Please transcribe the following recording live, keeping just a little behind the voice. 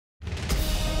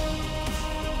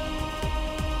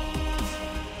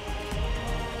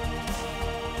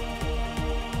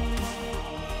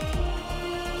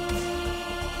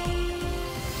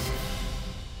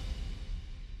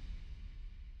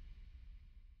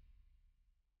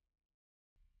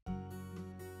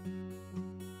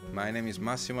My name is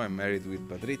Massimo, I'm married with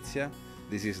Patrizia.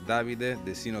 This is Davide,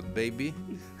 the Synod Baby.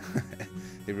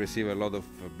 He received a lot of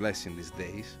blessing these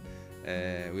days.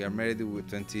 We are married with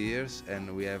 20 years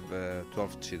and we have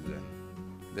 12 children.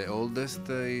 The oldest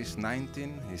is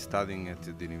 19, he's studying at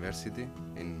the university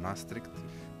in Maastricht.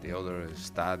 The other is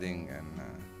studying and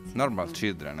normal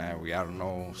children. We are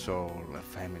no so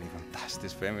family,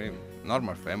 fantastic family,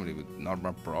 normal family with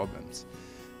normal problems.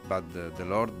 But the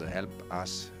Lord help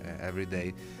us every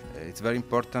day. It's very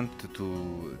important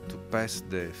to pass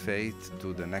the faith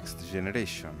to the next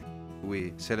generation.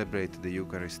 We celebrate the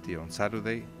Eucharist on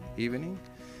Saturday evening,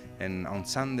 and on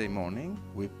Sunday morning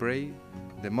we pray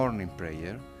the morning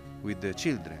prayer with the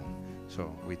children.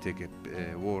 So we take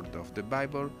a word of the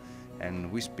Bible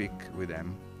and we speak with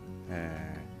them.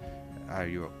 Are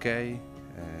you okay?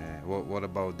 What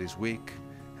about this week?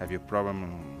 Have you a problem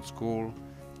in school?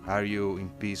 Are you in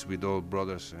peace with all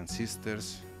brothers and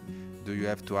sisters? Do you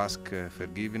have to ask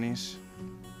forgiveness?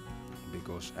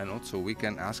 And also we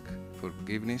can ask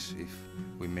forgiveness if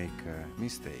we make a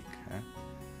mistake.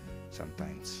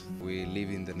 Sometimes. We live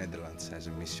in the Netherlands as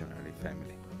a missionary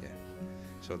family. Yeah.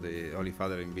 So the Holy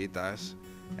Father invites us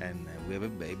and we have a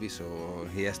baby, so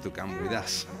he has to come with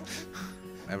us.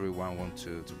 Everyone wants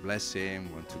to bless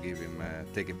him, want to give him,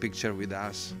 take a picture with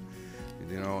us.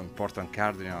 You know, important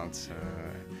cardinals.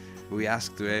 We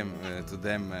ask to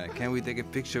them, can we take a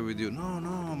picture with you? No,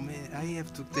 I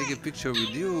have to take a picture with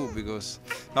you because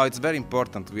no, it's very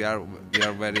important. We are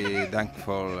very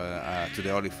thankful to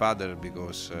the Holy Father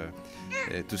because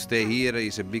to stay here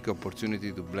is a big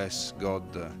opportunity to bless God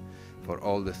for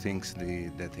all the things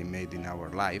that He made in our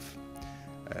life.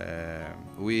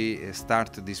 We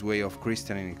start this way of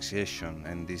Christian initiation,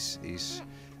 and this is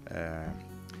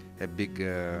a big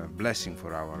blessing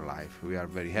for our life. We are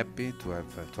very happy to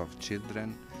have 12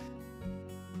 children.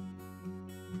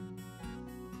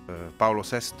 Paolo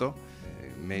VI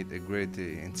made a great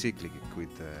encyclic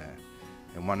with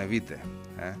Humane Vitae,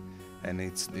 and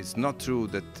it's not true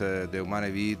that the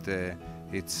Humane Vitae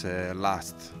it's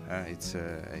last. It's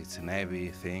an heavy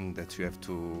thing that you have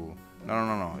to.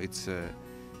 No.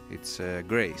 It's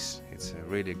grace. It's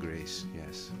really grace.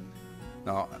 Yes.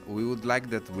 Now, we would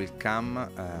like that will come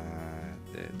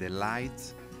the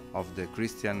light of the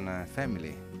Christian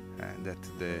family, that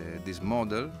this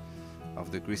model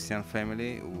of the Christian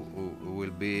family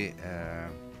will be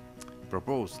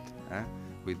proposed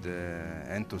with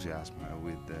enthusiasm,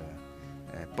 with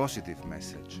a positive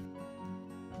message.